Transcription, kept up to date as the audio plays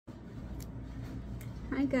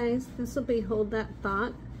Hi guys, this will be Hold That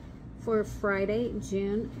Thought for Friday,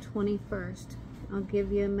 June 21st. I'll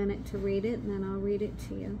give you a minute to read it and then I'll read it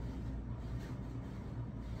to you.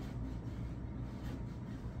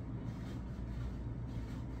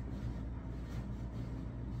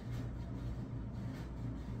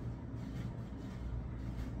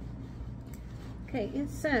 Okay, it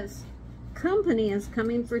says, company is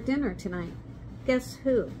coming for dinner tonight. Guess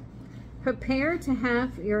who? Prepare to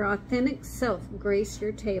have your authentic self grace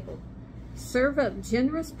your table. Serve up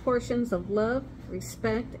generous portions of love,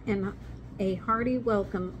 respect, and a hearty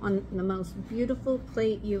welcome on the most beautiful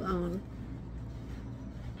plate you own.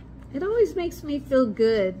 It always makes me feel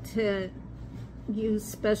good to use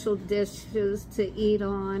special dishes to eat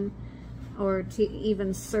on or to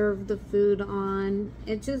even serve the food on.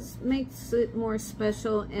 It just makes it more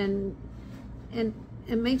special and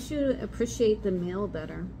it makes you appreciate the meal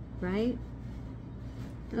better, right?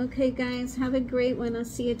 Okay guys, have a great one. I'll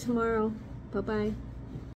see you tomorrow. Bye-bye.